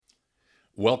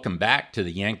Welcome back to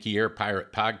the Yankee Air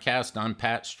Pirate Podcast. I'm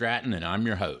Pat Stratton, and I'm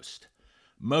your host.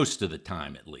 Most of the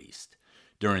time, at least.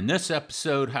 During this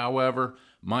episode, however,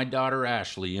 my daughter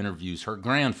Ashley interviews her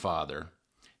grandfather,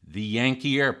 the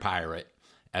Yankee Air Pirate,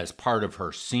 as part of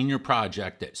her senior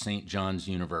project at St. John's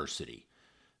University.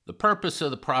 The purpose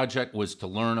of the project was to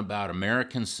learn about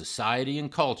American society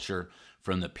and culture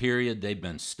from the period they've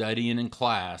been studying in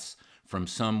class from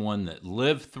someone that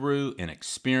lived through and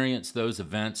experienced those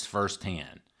events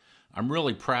firsthand. I'm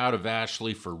really proud of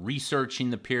Ashley for researching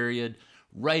the period,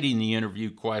 writing the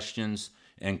interview questions,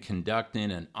 and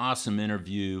conducting an awesome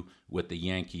interview with the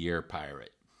Yankee Air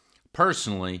Pirate.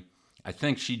 Personally, I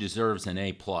think she deserves an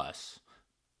A+,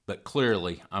 but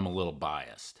clearly I'm a little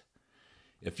biased.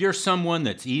 If you're someone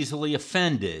that's easily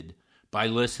offended by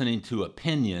listening to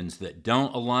opinions that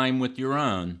don't align with your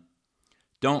own,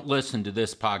 don't listen to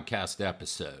this podcast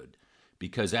episode,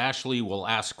 because Ashley will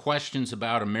ask questions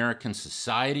about American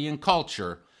society and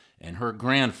culture, and her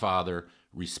grandfather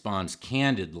responds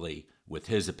candidly with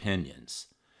his opinions.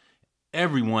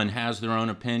 Everyone has their own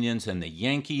opinions, and the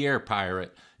Yankee Air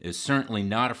Pirate is certainly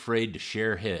not afraid to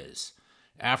share his.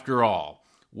 After all,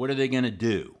 what are they going to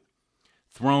do?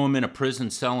 Throw him in a prison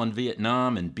cell in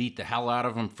Vietnam and beat the hell out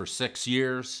of him for 6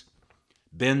 years?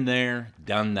 Been there,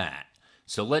 done that.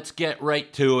 So let's get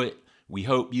right to it. We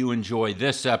hope you enjoy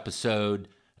this episode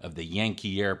of the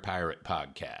Yankee Air Pirate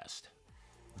Podcast.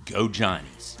 Go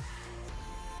Johnnies!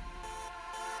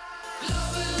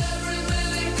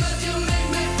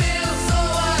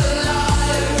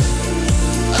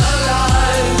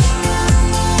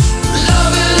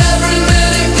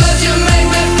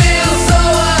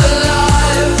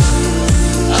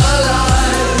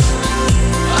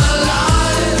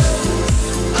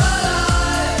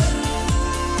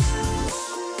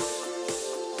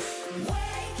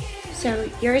 So,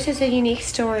 yours is a unique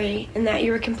story in that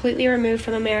you were completely removed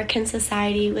from American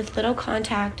society with little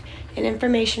contact and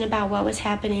information about what was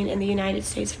happening in the United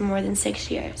States for more than 6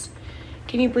 years.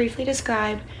 Can you briefly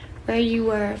describe where you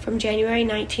were from January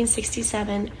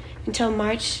 1967 until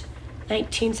March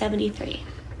 1973?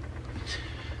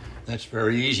 That's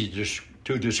very easy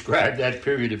to describe that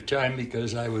period of time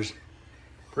because I was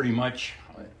pretty much,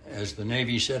 as the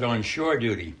Navy said, on shore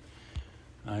duty.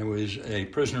 I was a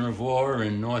prisoner of war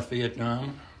in North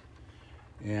Vietnam,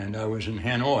 and I was in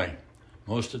Hanoi.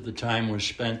 Most of the time was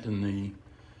spent in the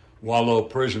Hoa Lo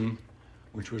prison,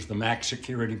 which was the max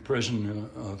security prison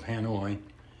of Hanoi,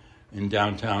 in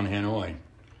downtown Hanoi.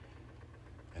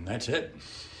 And that's it.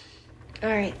 All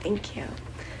right, thank you.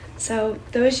 So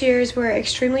those years were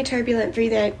extremely turbulent for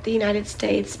the United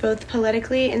States, both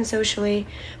politically and socially,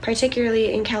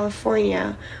 particularly in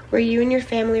California, where you and your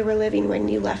family were living when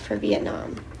you left for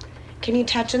Vietnam. Can you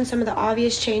touch on some of the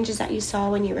obvious changes that you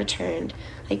saw when you returned,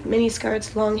 like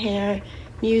miniskirts, long hair,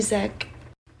 music?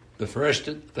 The first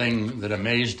thing that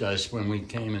amazed us when we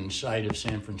came in sight of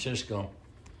San Francisco,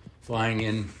 flying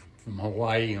in from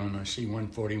Hawaii on a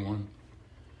C-141,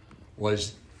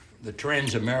 was the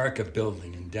Transamerica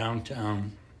building in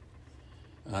downtown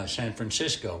San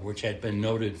Francisco, which had been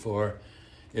noted for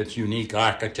its unique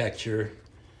architecture,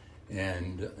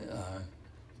 and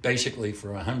basically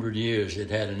for 100 years it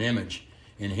had an image.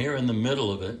 And here in the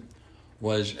middle of it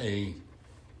was a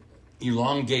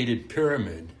elongated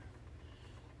pyramid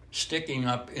sticking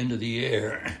up into the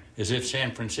air as if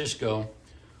San Francisco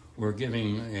were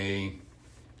giving a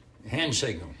hand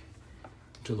signal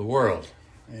to the world.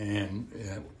 And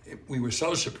we were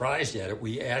so surprised at it,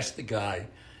 we asked the guy,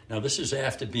 now this is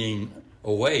after being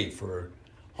away for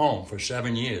home for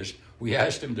 7 years, we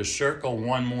asked him to circle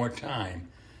one more time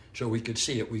so we could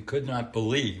see it. We could not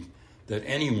believe that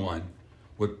anyone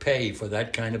would pay for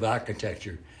that kind of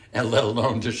architecture, and let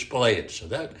alone display it. So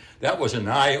that was an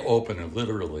eye-opener,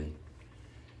 literally.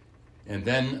 And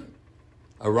then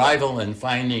arrival and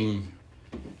finding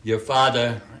your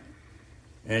father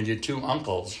and your two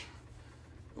uncles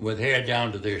with hair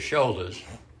down to their shoulders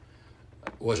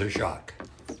was a shock.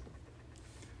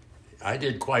 I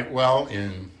did quite well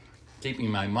in keeping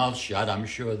my mouth shut. I'm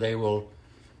sure they will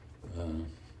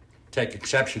take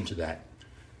exception to that.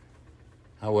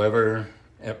 However,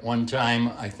 at one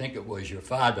time, I think it was your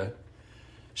father,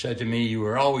 said to me, you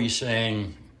were always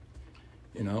saying,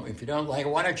 you know, if you don't like it,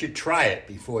 why don't you try it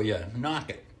before you knock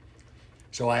it?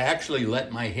 So I actually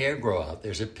let my hair grow out.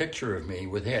 There's a picture of me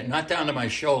with hair, not down to my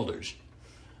shoulders,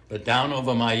 but down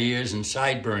over my ears and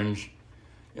sideburns,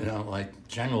 you know, like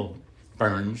general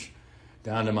burns,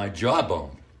 down to my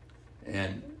jawbone.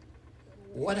 And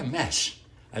what a mess.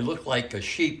 I looked like a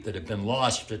sheep that had been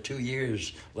lost for 2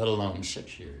 years, let alone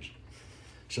 6 years.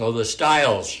 So the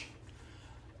styles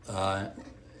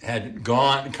had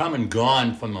come and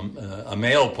gone from a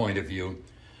male point of view,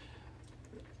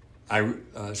 I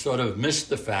sort of missed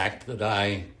the fact that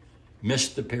I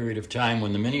missed the period of time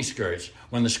when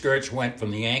the skirts went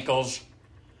from the ankles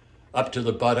up to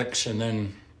the buttocks and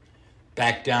then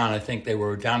back down. I think they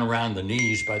were down around the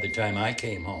knees by the time I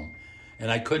came home.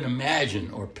 And I couldn't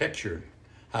imagine or picture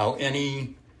how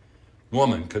any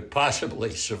woman could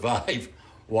possibly survive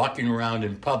walking around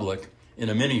in public in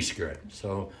a miniskirt.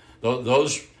 So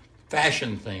those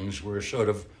fashion things were sort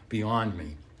of beyond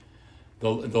me.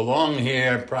 The long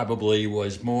hair probably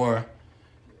was more,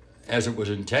 as it was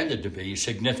intended to be,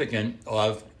 significant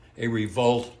of a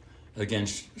revolt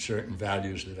against certain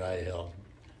values that I held.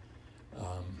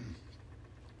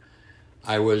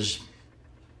 I was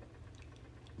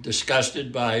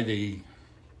disgusted by the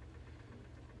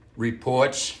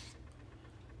reports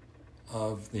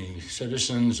of the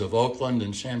citizens of Oakland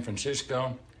and San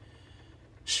Francisco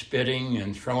spitting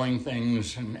and throwing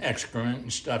things and excrement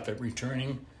and stuff at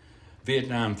returning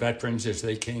Vietnam veterans as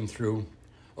they came through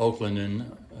Oakland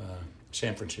and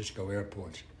San Francisco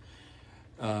airports.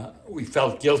 We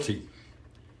felt guilty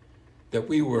that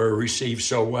we were received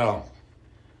so well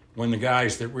when the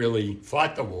guys that really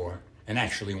fought the war and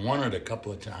actually won it a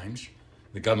couple of times,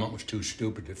 the government was too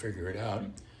stupid to figure it out,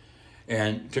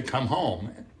 and to come home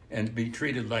and be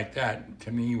treated like that,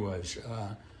 to me, was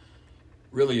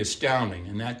really astounding.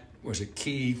 And that was a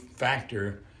key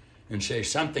factor in, say,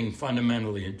 something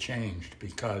fundamentally had changed,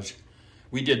 because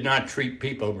we did not treat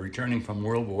people returning from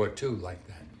World War II like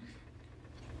that.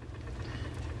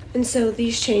 And so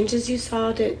these changes you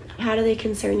saw, how do they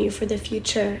concern you for the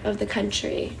future of the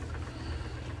country?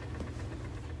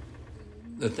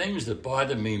 The things that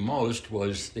bothered me most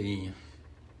was the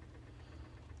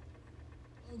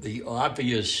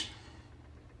obvious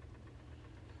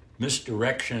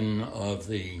misdirection of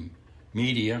the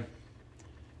media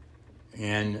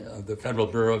and of the Federal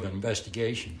Bureau of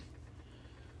Investigation,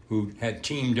 who had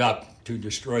teamed up to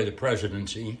destroy the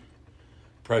presidency,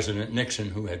 President Nixon,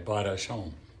 who had brought us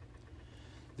home.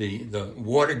 The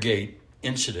Watergate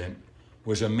incident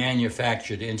was a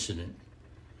manufactured incident.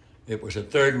 It was a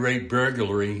third-rate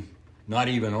burglary, not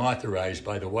even authorized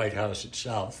by the White House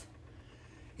itself.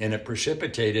 And it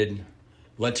precipitated,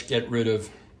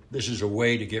 this is a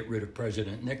way to get rid of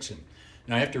President Nixon.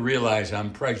 And I have to realize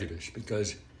I'm prejudiced,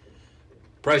 because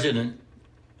President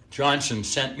Johnson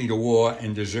sent me to war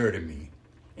and deserted me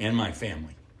and my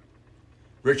family.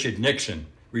 Richard Nixon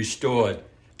restored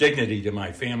dignity to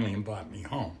my family and brought me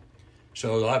home.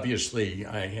 So obviously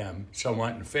I am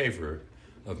somewhat in favor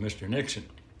of Mr. Nixon.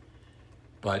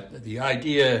 But the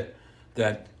idea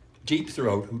that Deep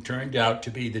Throat, who turned out to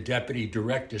be the deputy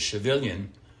director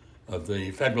civilian of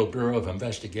the Federal Bureau of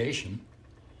Investigation,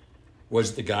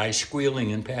 was the guy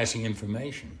squealing and passing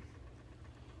information.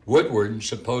 Woodward,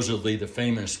 supposedly the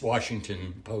famous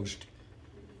Washington Post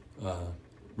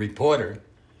reporter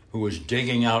who was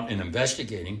digging out and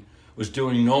investigating, was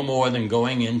doing no more than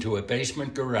going into a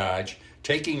basement garage,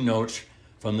 taking notes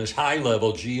from this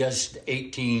high-level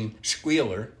GS-18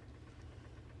 squealer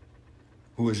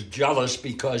who was jealous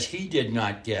because he did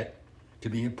not get to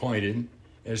be appointed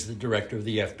as the director of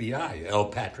the FBI. L.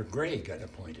 Patrick Gray got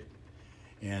appointed.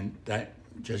 And that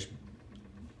just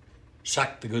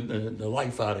sucked the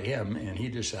life out of him, and he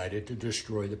decided to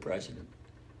destroy the president.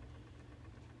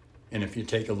 And if you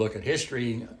take a look at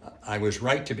history, I was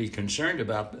right to be concerned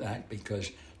about that,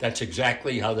 because that's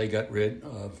exactly how they got rid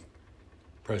of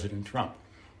President Trump.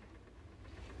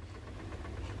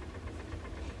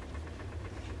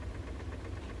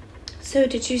 So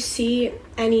did you see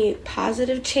any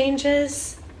positive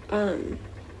changes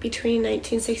between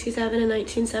 1967 and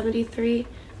 1973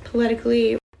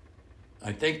 politically?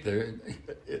 I think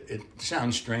it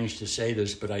sounds strange to say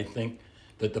this, but I think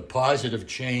that the positive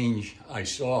change I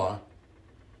saw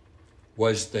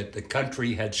was that the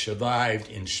country had survived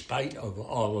in spite of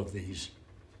all of these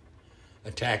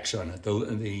attacks on it.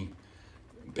 The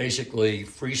basically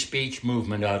free speech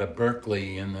movement out of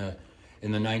Berkeley in the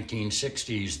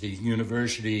 1960s, the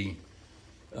university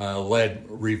led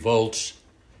revolts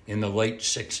in the late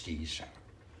 60s.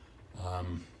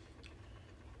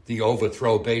 The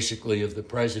overthrow, basically, of the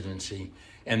presidency,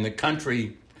 and the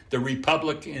country, the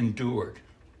republic endured.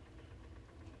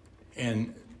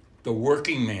 And the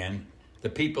working man, the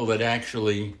people that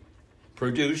actually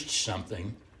produced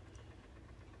something,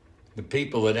 the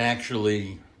people that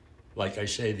actually, like I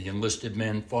say, the enlisted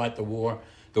men fought the war,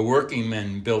 the working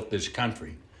men built this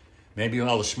country. Maybe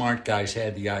all the smart guys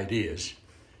had the ideas,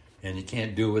 and you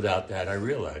can't do without that, I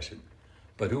realize it.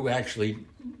 But who actually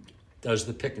does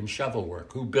the pick and shovel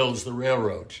work? Who builds the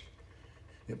railroads?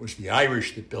 It was the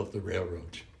Irish that built the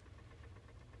railroads.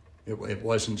 It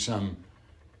wasn't some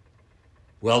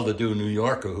well-to-do New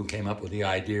Yorker who came up with the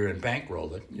idea and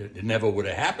bankrolled it. It never would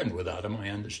have happened without him, I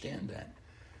understand that.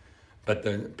 But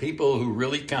the people who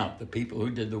really count, the people who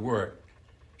did the work,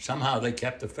 somehow they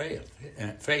kept the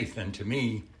faith. And to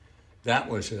me, that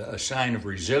was a sign of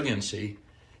resiliency,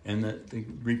 and that the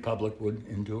Republic would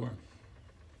endure.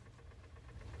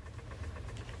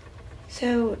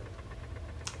 So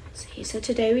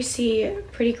today we see a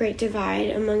pretty great divide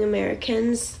among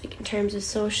Americans, like in terms of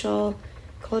social,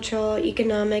 cultural,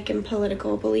 economic, and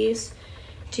political beliefs.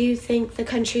 Do you think the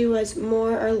country was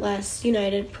more or less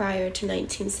united prior to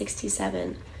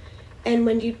 1967? And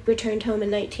when you returned home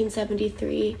in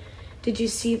 1973, did you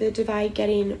see the divide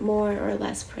getting more or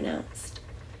less pronounced?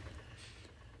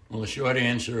 Well, the short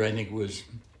answer, I think, was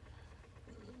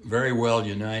very well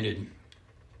united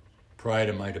prior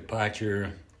to my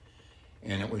departure,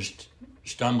 and it was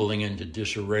stumbling into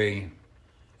disarray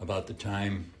about the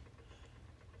time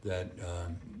that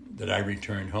I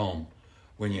returned home,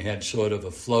 when you had sort of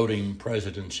a floating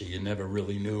presidency. You never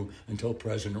really knew until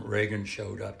President Reagan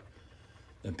showed up,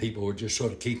 and people were just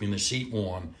sort of keeping the seat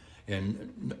warm,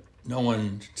 and no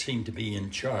one seemed to be in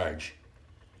charge.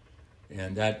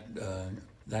 And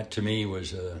that to me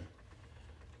was a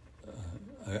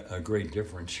great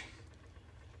difference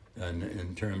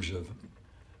in terms of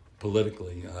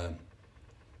politically.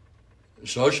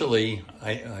 Socially,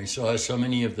 I saw so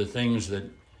many of the things that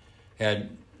had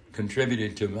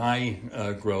contributed to my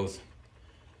growth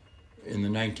in the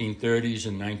 1930s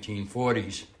and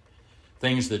 1940s,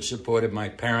 things that supported my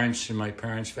parents and my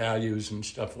parents' values and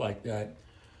stuff like that.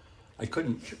 I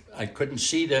couldn't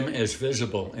see them as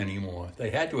visible anymore. They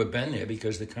had to have been there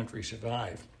because the country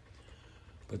survived.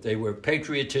 But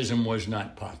patriotism was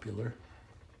not popular.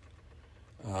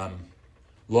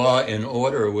 Law and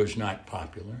order was not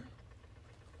popular.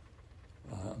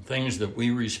 Things that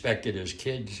we respected as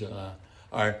kids,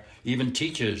 even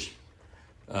teachers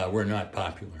were not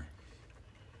popular.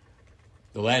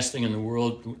 The last thing in the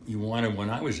world you wanted when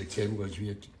I was a kid was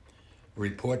a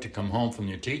report to come home from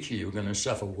your teacher. You were going to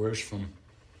suffer worse from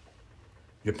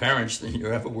your parents than you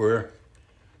ever were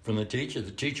from the teacher.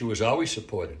 The teacher was always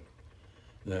supported.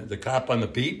 The cop on the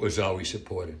beat was always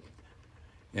supported.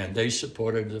 And they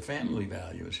supported the family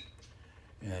values.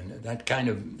 And that kind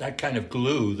of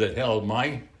glue that held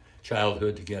my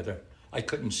childhood together, I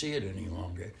couldn't see it any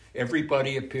longer.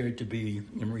 Everybody appeared to be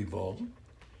in revolt.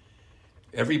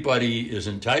 Everybody is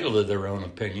entitled to their own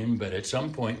opinion, but at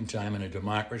some point in time in a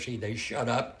democracy, they shut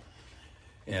up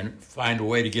and find a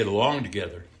way to get along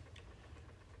together.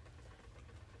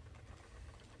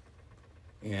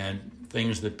 And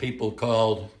things that people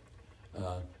called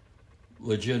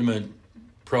legitimate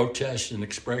protest and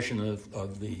expression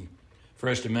of the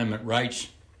First Amendment rights,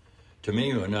 to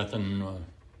me, were nothing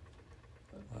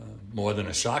more than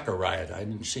a soccer riot. I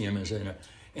didn't see them as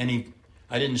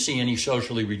I didn't see any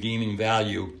socially redeeming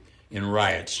value in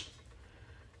riots.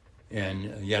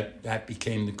 And yet that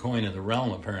became the coin of the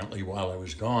realm, apparently, while I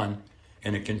was gone,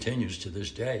 and it continues to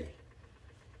this day.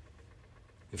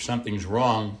 If something's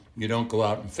wrong, you don't go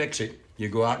out and fix it. You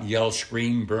go out and yell,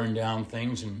 scream, burn down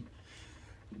things, and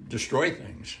destroy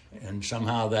things. And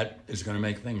somehow that is going to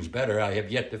make things better. I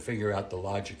have yet to figure out the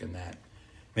logic in that.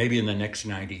 Maybe in the next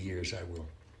 90 years I will.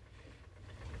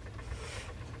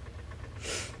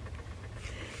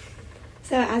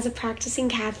 So as a practicing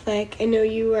Catholic, I know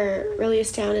you were really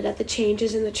astounded at the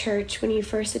changes in the church when you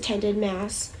first attended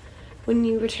Mass. When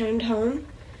you returned home,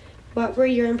 what were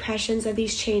your impressions of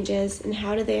these changes, and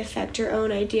how did they affect your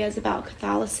own ideas about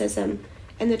Catholicism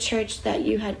and the church that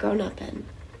you had grown up in?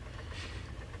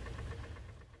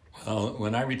 Well,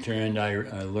 when I returned,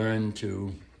 I learned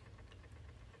to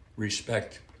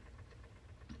respect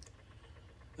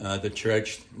the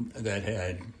church that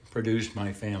had produced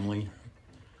my family,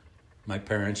 my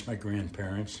parents, my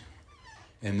grandparents,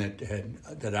 and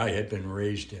that I had been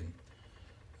raised in.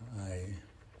 I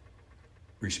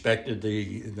respected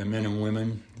the men and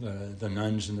women, the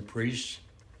nuns and the priests,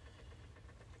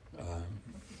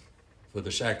 for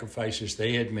the sacrifices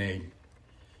they had made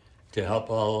to help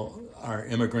all our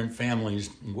immigrant families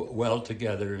weld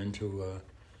together into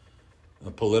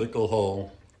a political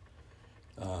whole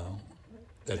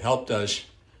that helped us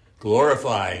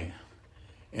glorify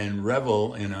and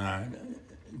revel in our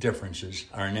differences,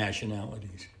 our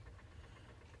nationalities.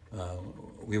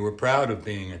 We were proud of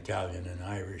being Italian and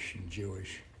Irish and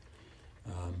Jewish.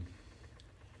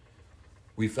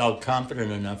 We felt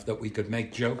confident enough that we could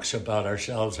make jokes about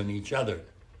ourselves and each other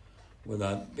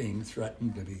without being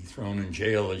threatened to be thrown in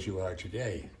jail as you are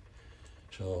today.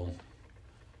 So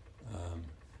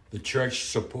the church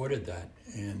supported that,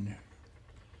 and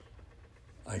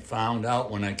I found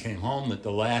out when I came home that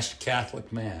the last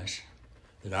Catholic Mass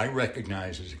that I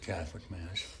recognize as a Catholic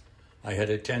Mass, I had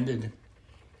attended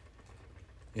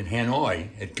in Hanoi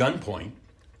at gunpoint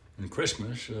in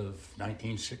Christmas of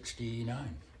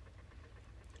 1969.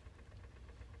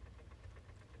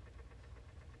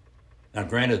 Now,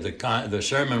 granted, the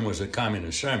sermon was a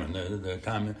communist sermon.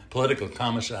 The political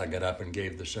commissar got up and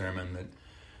gave the sermon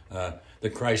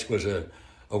that Christ was a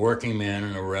working man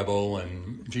and a rebel,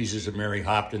 and Jesus and Mary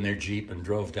hopped in their Jeep and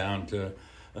drove down to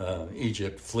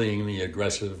Egypt, fleeing the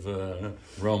aggressive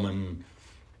Roman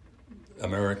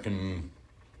American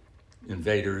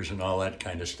invaders and all that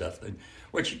kind of stuff,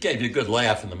 which gave you a good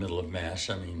laugh in the middle of Mass.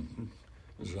 I mean,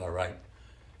 it was all right.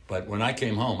 But when I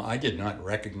came home, I did not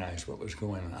recognize what was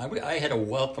going on. I had a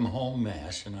welcome home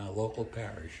Mass in our local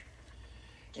parish,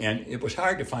 and it was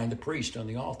hard to find the priest on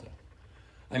the altar.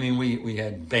 I mean, we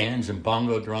had bands and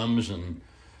bongo drums and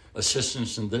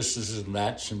assistants and this and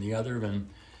that's and the other, and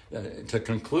to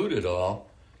conclude it all,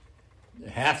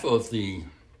 half of the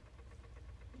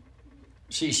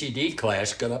CCD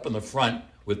class got up in the front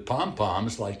with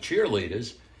pom-poms like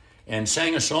cheerleaders and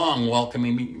sang a song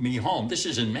welcoming me home. This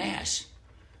is in Mass.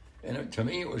 And to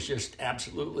me, it was just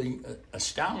absolutely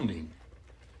astounding.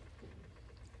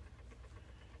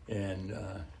 And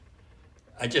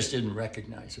I just didn't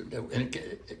recognize it. And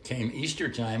it came Easter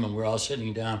time, and we're all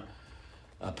sitting down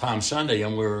Palm Sunday,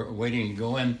 and we're waiting to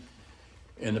go in.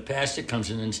 And the pastor comes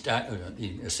in, and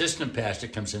the assistant pastor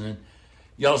comes in and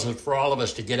yells for all of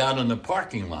us to get out in the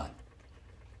parking lot.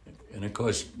 And of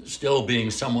course, still being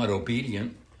somewhat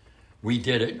obedient, we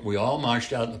did it. We all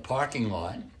marched out in the parking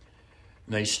lot. And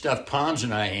they stuffed palms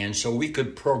in our hands so we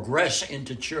could progress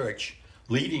into church,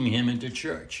 leading him into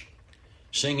church,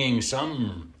 singing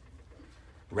some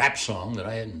rap song that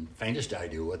I hadn't the faintest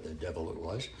idea what the devil it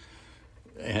was.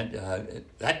 And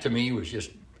that to me was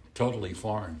just totally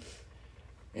foreign.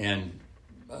 And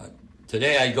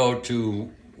today I go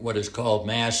to what is called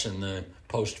Mass in the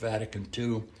post-Vatican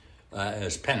II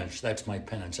as penance. That's my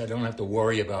penance. I don't have to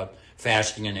worry about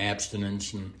fasting and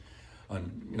abstinence and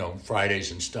on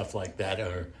Fridays and stuff like that,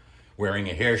 or wearing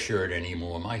a hair shirt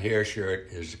anymore. My hair shirt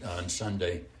is on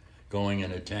Sunday going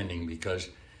and attending, because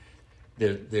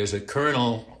there's a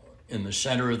kernel in the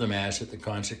center of the Mass at the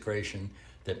consecration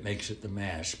that makes it the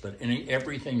Mass, but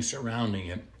everything surrounding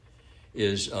it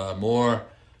is more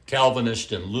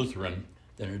Calvinist and Lutheran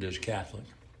than it is Catholic.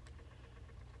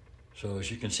 So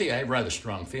as you can see, I have rather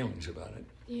strong feelings about it.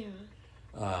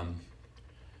 Yeah.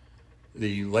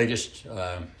 The latest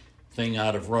thing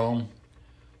out of Rome,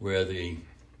 where the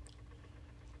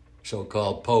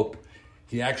so-called Pope,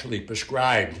 he actually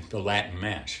prescribed the Latin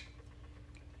Mass.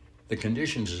 The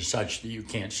conditions are such that you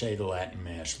can't say the Latin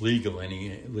Mass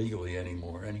legally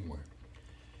anymore anywhere.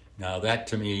 Now that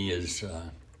to me is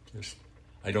just,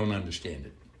 I don't understand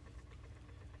it.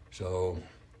 So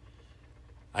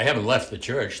I haven't left the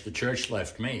church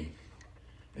left me.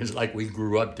 It's like we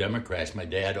grew up Democrats. My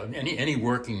dad, any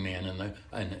working man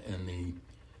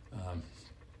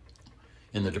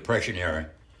in the Depression era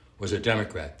was a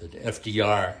Democrat. That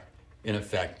FDR, in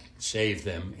effect, saved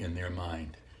them in their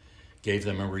mind, gave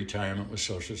them a retirement with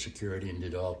Social Security, and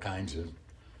did all kinds of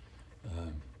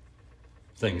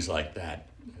things like that.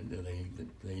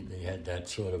 They had that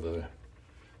sort of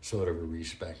a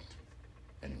respect.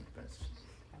 Anyway,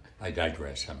 I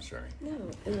digress. I'm sorry.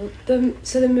 No.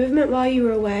 So the movement while you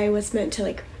were away was meant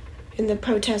to, and the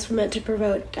protests were meant to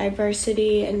promote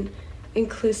diversity and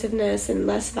inclusiveness and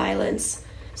less violence.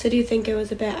 So do you think it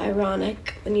was a bit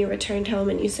ironic when you returned home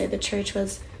and you say the church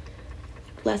was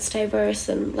less diverse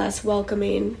and less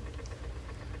welcoming?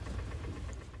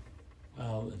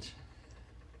 Well,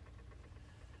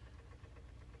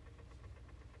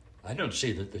 I don't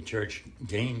see that the church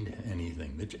gained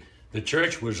anything. The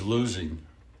church was losing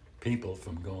people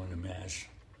from going to Mass.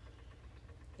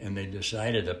 And they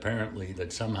decided apparently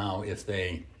that somehow if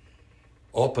they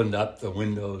opened up the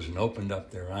windows and opened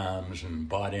up their arms and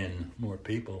brought in more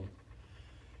people,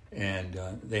 and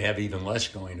they have even less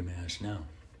going to Mass now.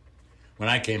 When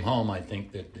I came home, I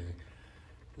think that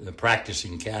the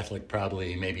practicing Catholic,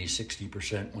 probably maybe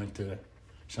 60% went to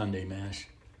Sunday Mass.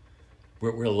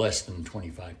 We're less than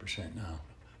 25% now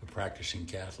of practicing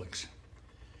Catholics.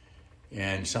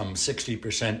 And some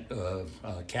 60% of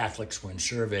Catholics, when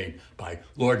surveyed by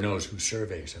Lord knows who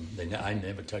surveys them, I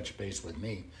never touch base with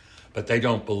me, but they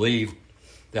don't believe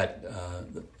that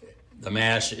the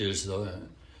Mass is the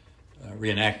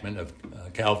reenactment of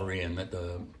Calvary, and that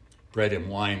the bread and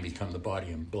wine become the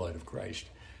body and blood of Christ.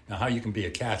 Now, how you can be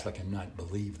a Catholic and not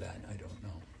believe that, I don't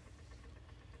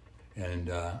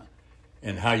know.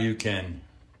 And how you can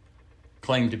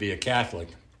claim to be a Catholic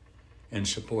and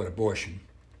support abortion.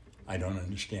 I don't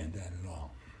understand that at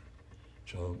all.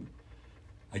 So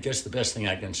I guess the best thing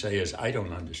I can say is I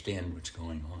don't understand what's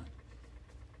going on.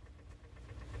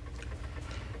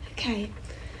 Okay.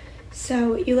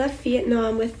 So you left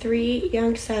Vietnam with 3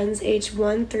 young sons aged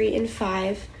 1, 3, and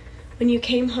 5. When you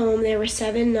came home, they were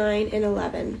 7, 9, and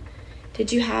 11.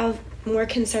 Did you have more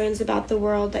concerns about the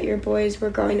world that your boys were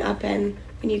growing up in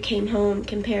when you came home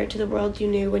compared to the world you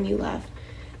knew when you left?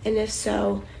 And if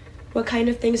so, what kind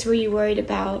of things were you worried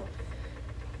about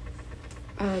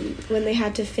when they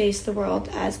had to face the world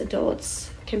as adults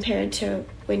compared to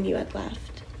when you had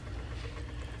left?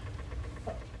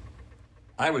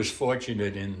 I was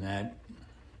fortunate in that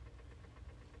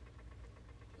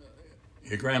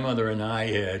your grandmother and I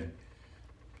had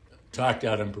talked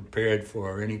out and prepared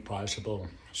for any possible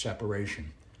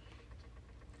separation.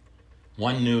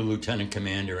 One new lieutenant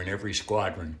commander in every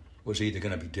squadron was either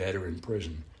going to be dead or in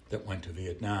prison that went to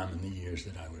Vietnam in the years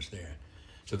that I was there.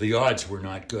 So the odds were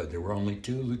not good. There were only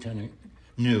 2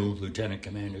 new lieutenant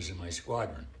commanders in my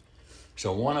squadron.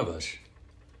 So one of us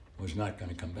was not going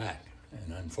to come back.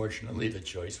 And unfortunately, the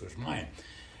choice was mine.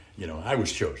 I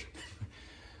was chosen.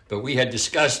 But we had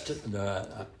discussed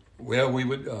where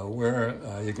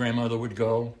your grandmother would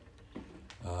go,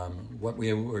 what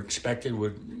we were expected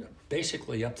would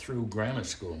basically up through grammar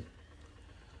school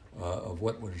of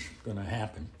what was going to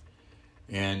happen.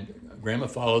 And Grandma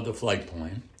followed the flight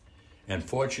plan and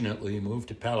fortunately moved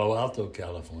to Palo Alto,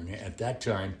 California. At that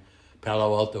time,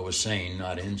 Palo Alto was sane,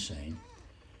 not insane.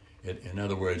 In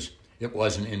other words, it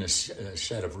wasn't in a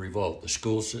set of revolt. The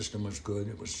school system was good,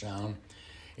 it was sound.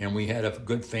 And we had a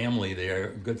good family there,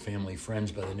 good family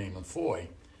friends by the name of Foy,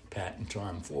 Pat and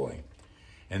Tom Foy.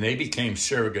 And they became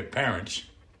surrogate parents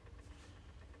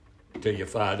to your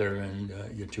father and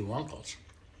your 2 uncles.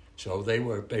 So they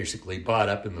were basically brought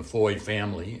up in the Foy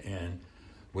family and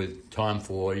with Tom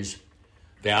Foy's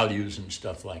values and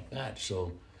stuff like that.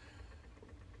 So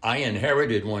I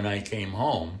inherited when I came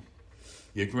home,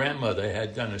 your grandmother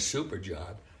had done a super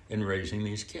job in raising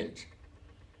these kids.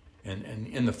 And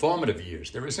in the formative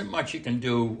years, there isn't much you can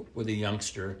do with a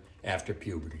youngster after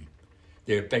puberty.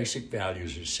 Their basic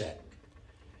values are set.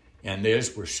 And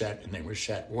theirs were set, and they were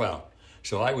set well.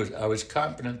 So I was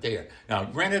confident there. Now,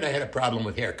 granted, I had a problem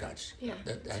with haircuts. Yeah.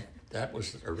 That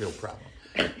was a real problem.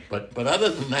 But other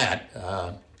than that,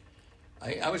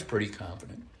 I was pretty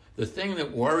confident. The thing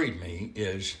that worried me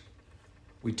is,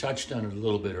 we touched on it a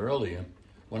little bit earlier,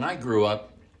 when I grew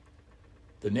up,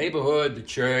 the neighborhood, the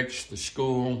church, the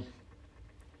school,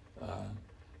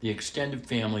 the extended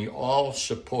family all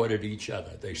supported each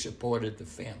other. They supported the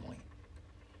family.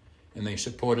 And they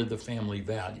supported the family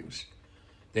values.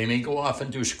 They may go off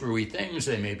and do screwy things.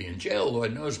 They may be in jail.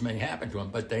 Lord knows may happen to them.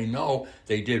 But they know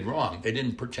they did wrong. They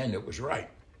didn't pretend it was right.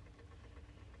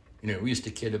 We used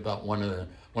to kid about one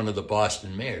of the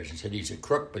Boston mayors and said he's a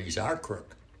crook, but he's our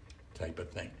crook, type of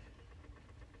thing.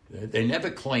 They never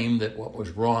claimed that what was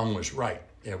wrong was right.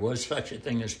 There was such a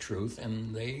thing as truth,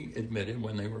 and they admitted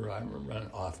when they were run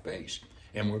off base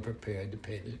and were prepared to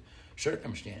pay the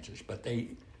circumstances. But they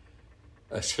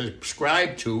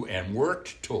subscribed to and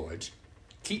worked towards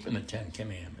keeping the 10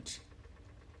 Commandments.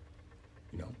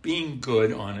 Being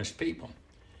good, honest people.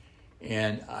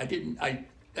 And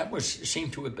that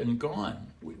seemed to have been gone.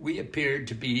 We appeared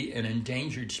to be an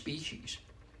endangered species.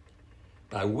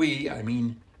 By we, I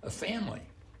mean a family.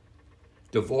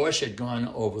 Divorce had gone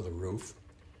over the roof.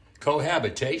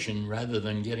 Cohabitation, rather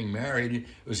than getting married, it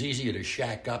was easier to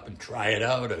shack up and try it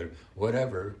out or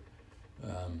whatever.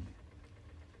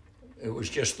 It was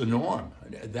just the norm.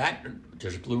 That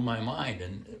just blew my mind.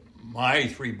 And my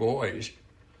 3 boys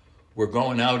were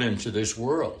going out into this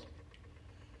world.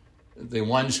 The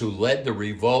ones who led the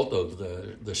revolt of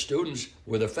the students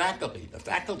were the faculty. The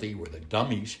faculty were the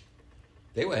dummies.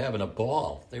 They were having a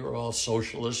ball. They were all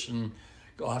socialists and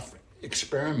off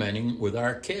experimenting with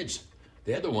our kids.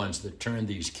 They're the ones that turned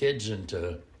these kids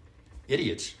into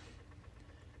idiots.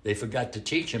 They forgot to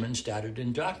teach them and started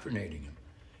indoctrinating them.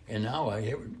 And now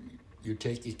you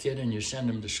take your kid and you send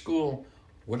them to school,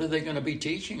 what are they going to be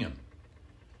teaching them?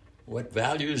 What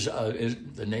values?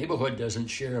 The neighborhood doesn't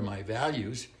share my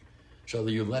values, so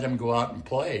that you let them go out and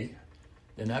play.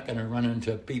 They're not going to run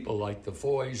into people like the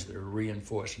Foys that are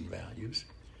reinforcing values.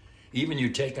 Even you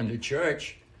take them to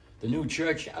church, the new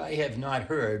church, I have not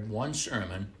heard one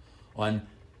sermon on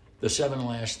the 7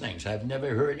 last things. I've never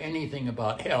heard anything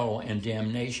about hell and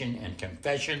damnation and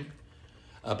confession,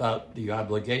 about the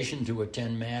obligation to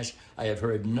attend Mass. I have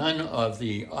heard none of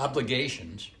the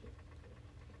obligations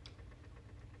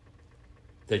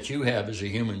that you have as a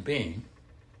human being,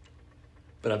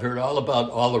 but I've heard all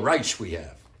about all the rights we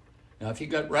have. Now, if you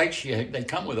got rights, they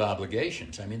come with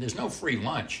obligations. I mean, there's no free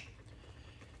lunch.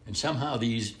 And somehow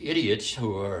these idiots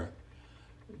who are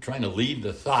trying to lead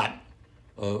the thought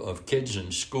of kids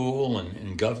in school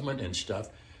and government and stuff,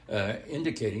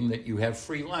 indicating that you have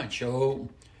free lunch. Oh,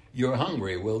 you're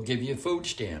hungry, we'll give you food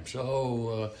stamps.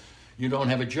 Oh, you don't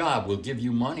have a job, we'll give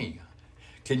you money.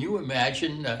 Can you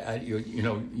imagine,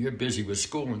 you're busy with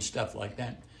school and stuff like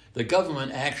that. The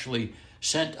government actually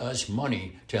sent us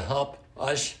money to help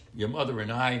us, your mother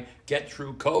and I, get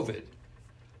through COVID.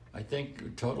 I think the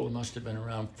total must have been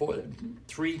around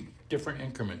three different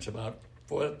increments, about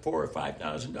 $4,000 or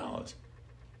 $5,000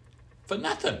 for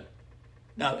nothing.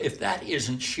 Now, if that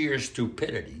isn't sheer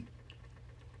stupidity,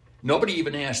 nobody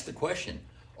even asked the question.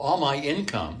 All my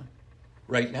income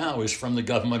right now is from the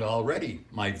government already,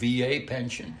 my VA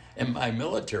pension and my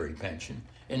military pension,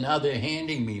 and now they're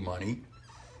handing me money.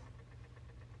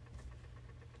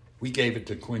 We gave it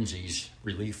to Quincy's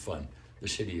relief fund, the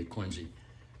city of Quincy.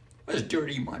 It was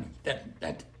dirty money.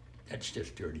 That's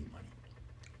just dirty money.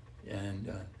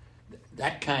 And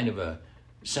that kind of a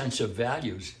sense of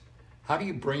values, how do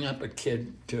you bring up a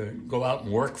kid to go out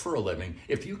and work for a living?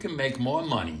 If you can make more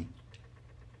money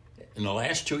in the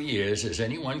last 2 years, as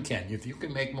anyone can, if you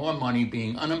can make more money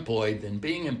being unemployed than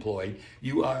being employed,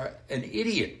 you are an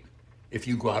idiot if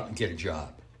you go out and get a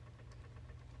job.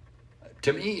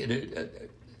 To me,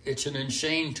 it's an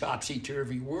insane,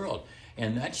 topsy-turvy world.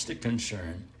 And that's the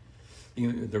concern,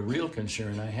 the real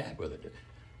concern I had with it.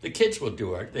 The kids will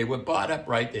do it. They were brought up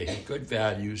right. They had good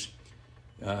values.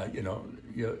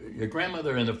 Your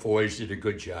grandmother and the Foys did a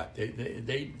good job.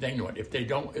 They know it. If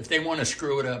they want to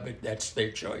screw it up, that's their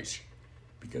choice,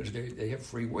 because they have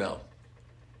free will,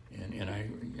 and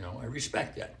I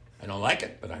respect that. I don't like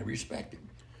it, but I respect it.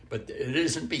 But it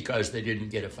isn't because they didn't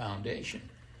get a foundation.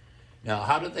 Now,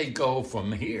 how do they go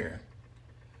from here,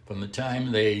 from the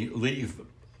time they leave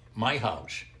my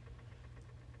house,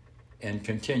 and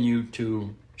continue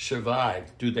to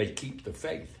survive? Do they keep the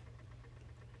faith?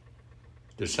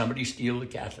 Does somebody steal the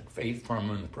Catholic faith from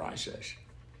them in the process?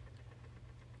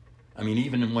 I mean,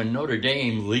 even when Notre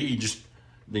Dame leads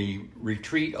the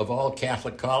retreat of all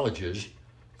Catholic colleges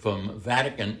from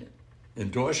Vatican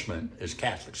endorsement as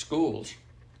Catholic schools,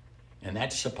 and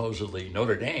that's supposedly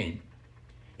Notre Dame,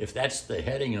 if that's the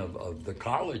heading of the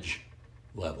college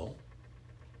level,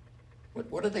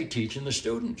 what are they teaching the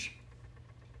students?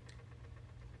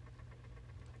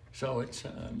 So it's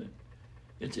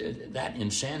that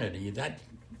insanity,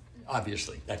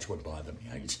 obviously, that's what bothered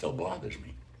me. It still bothers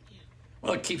me. Yeah.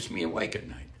 Well, it keeps me awake at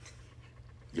night.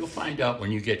 You'll find out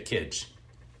when you get kids.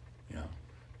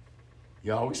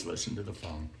 You always listen to the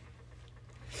phone.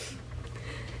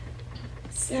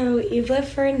 So you've lived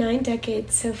for 9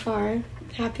 decades so far.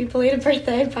 Happy belated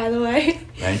birthday, by the way.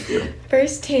 Thank you.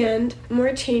 Firsthand,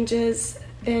 more changes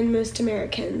than most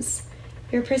Americans.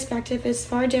 Your perspective is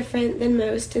far different than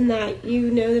most in that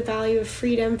you know the value of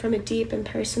freedom from a deep and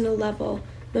personal level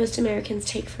most Americans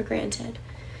take for granted.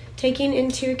 Taking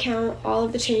into account all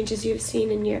of the changes you've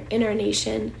seen in our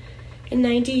nation in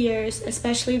 90 years,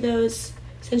 especially those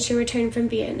since your return from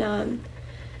Vietnam,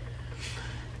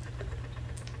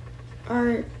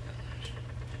 are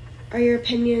your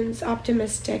opinions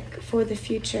optimistic for the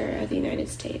future of the United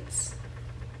States?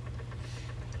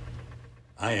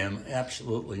 I am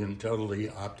absolutely and totally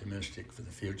optimistic for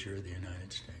the future of the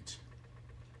United States.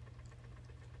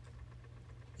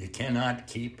 You cannot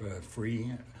keep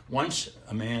free. Once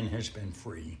a man has been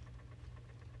free,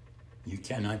 you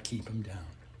cannot keep him down.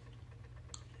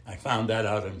 I found that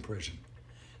out in prison.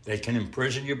 They can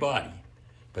imprison your body,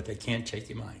 but they can't take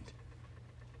your mind.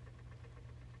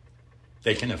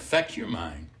 They can affect your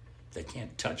mind. They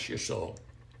can't touch your soul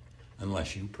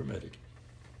unless you permit it.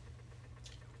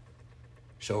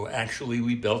 So actually,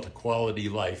 we built a quality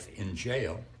life in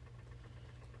jail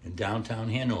in downtown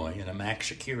Hanoi in a max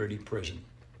security prison.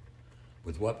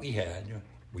 With what we had,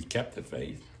 we kept the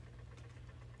faith.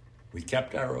 We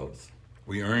kept our oath.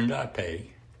 We earned our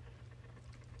pay.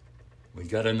 We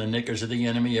got in the knickers of the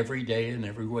enemy every day in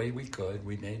every way we could.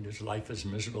 We made his life as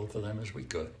miserable for them as we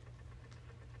could.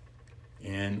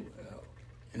 And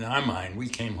in our mind, we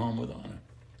came home with honor.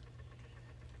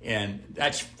 And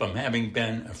that's from having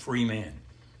been a free man,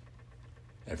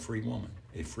 a free woman,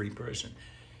 a free person.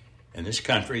 And this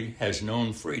country has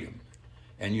known freedom.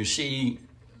 And you see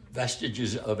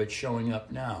vestiges of it showing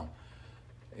up now.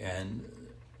 And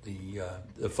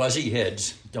the fuzzy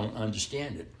heads don't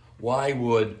understand it. Why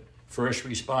would first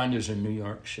responders in New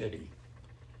York City,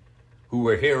 who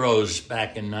were heroes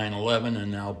back in 9/11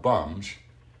 and now bums,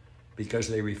 because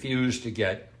they refused to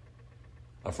get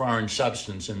a foreign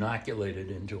substance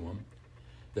inoculated into them,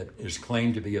 that is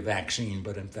claimed to be a vaccine,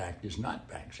 but in fact is not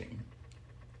vaccine.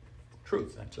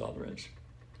 Truth, that's all there is.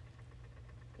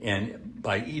 And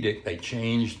by edict, they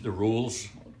changed the rules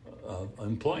of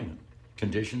employment,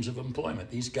 conditions of employment.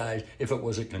 These guys, if it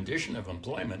was a condition of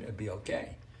employment, it'd be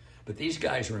okay. But these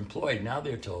guys are employed. Now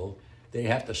they're told they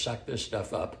have to suck this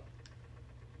stuff up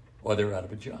or they're out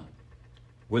of a job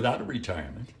without a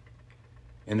retirement.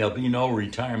 And there'll be no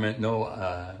retirement, no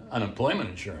unemployment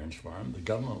insurance for them. The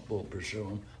government will pursue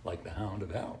them like the hound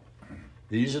of hell.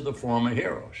 These are the former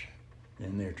heroes,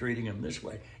 and they're treating them this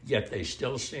way. Yet they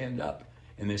still stand up,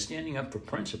 and they're standing up for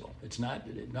principle. It's not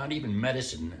even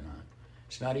medicine.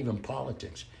 It's not even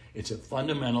politics. It's a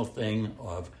fundamental thing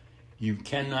of you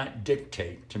cannot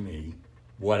dictate to me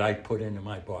what I put into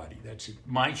my body. That's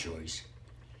my choice.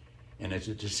 And it's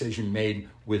a decision made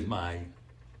with my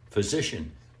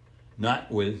physician,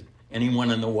 not with anyone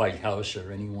in the White House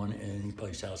or anyone any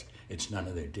place else. It's none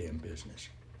of their damn business.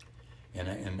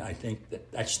 And I think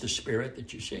that's the spirit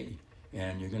that you see,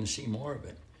 and you're going to see more of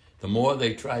it. The more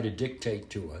they try to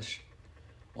dictate to us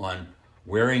on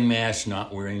wearing masks,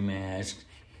 not wearing masks,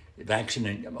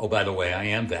 vaccinated. Oh, by the way, I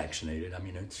am vaccinated. I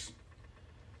mean, it's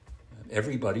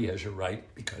everybody has a right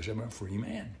because I'm a free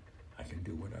man. I can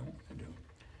do what I want to do.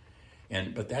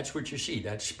 But that's what you see.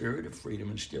 That spirit of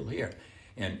freedom is still here.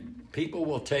 And people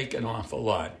will take an awful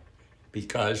lot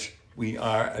because we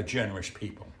are a generous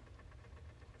people.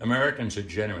 Americans are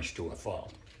generous to a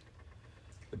fault.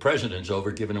 The president's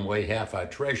over giving away half our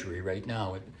treasury right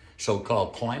now at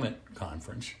so-called climate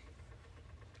conference,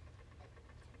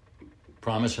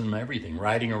 promising them everything,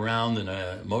 riding around in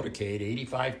a motorcade,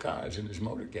 85 cars in his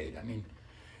motorcade. I mean,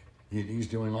 he's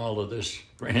doing all of this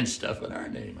grand stuff in our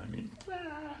name. I mean,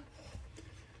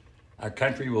 our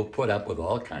country will put up with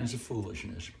all kinds of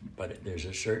foolishness, but there's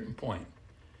a certain point,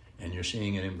 and you're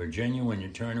seeing it in Virginia when you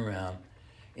turn around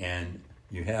and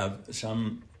you have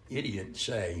some idiot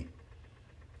say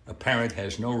a parent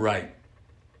has no right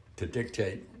to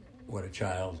dictate what a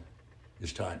child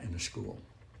is taught in a school.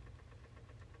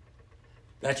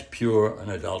 That's pure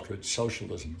unadulterated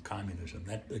socialism, communism.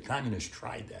 The communists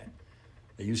tried that.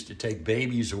 They used to take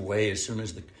babies away as soon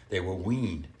as they were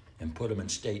weaned and put them in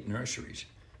state nurseries.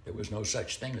 There was no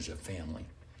such thing as a family.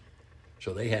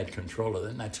 So they had control of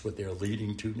it, and that's what they're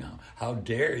leading to now. How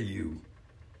dare you,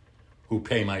 who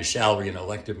pay my salary and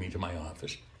elected me to my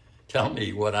office, tell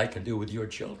me what I can do with your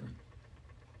children?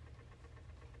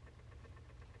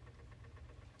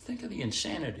 Think of the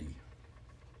insanity.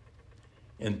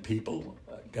 And people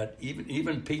got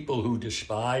even people who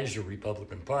despise the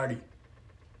Republican Party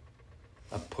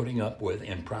are putting up with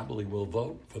and probably will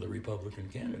vote for the Republican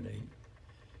candidate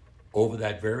over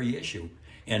that very issue.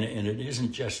 And it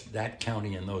isn't just that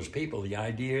county and those people. The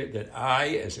idea that I,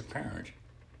 as a parent,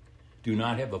 do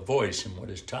not have a voice in what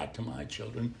is taught to my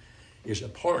children is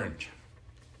abhorrent,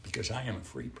 because I am a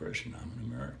free person. I'm an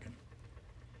American.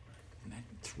 And that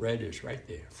thread is right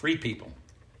there. Free people.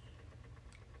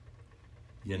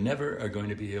 You never are going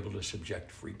to be able to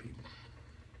subject free people.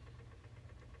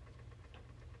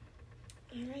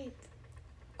 All right.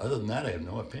 Other than that, I have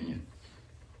no opinion.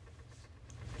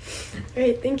 All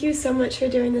right, thank you so much for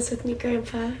doing this with me,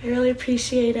 Grandpa. I really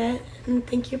appreciate it, and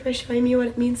thank you for showing me what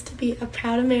it means to be a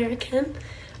proud American.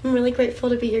 I'm really grateful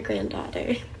to be your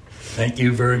granddaughter. Thank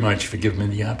you very much for giving me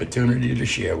the opportunity to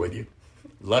share with you.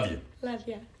 Love you. Love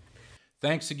you.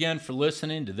 Thanks again for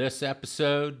listening to this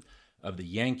episode of the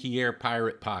Yankee Air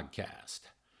Pirate Podcast.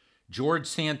 George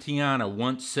Santayana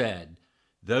once said,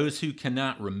 "Those who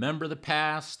cannot remember the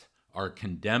past are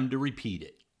condemned to repeat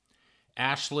it."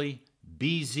 Ashley,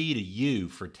 BZ to you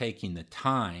for taking the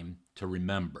time to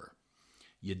remember.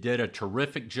 You did a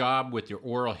terrific job with your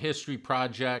oral history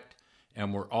project,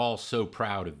 and we're all so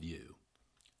proud of you.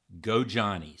 Go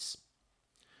Johnnies.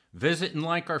 Visit and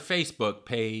like our Facebook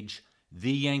page,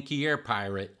 The Yankee Air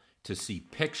Pirate, to see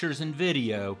pictures and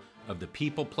video of the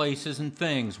people, places, and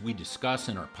things we discuss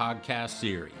in our podcast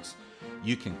series.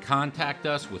 You can contact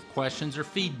us with questions or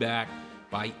feedback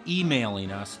by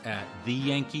emailing us at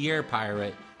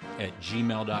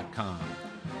theyankeeairpirate@gmail.com.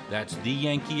 That's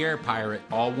theyankeeairpirate,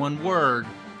 all one word,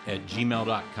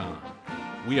 @gmail.com.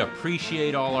 We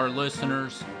appreciate all our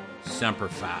listeners. Semper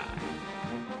Fi.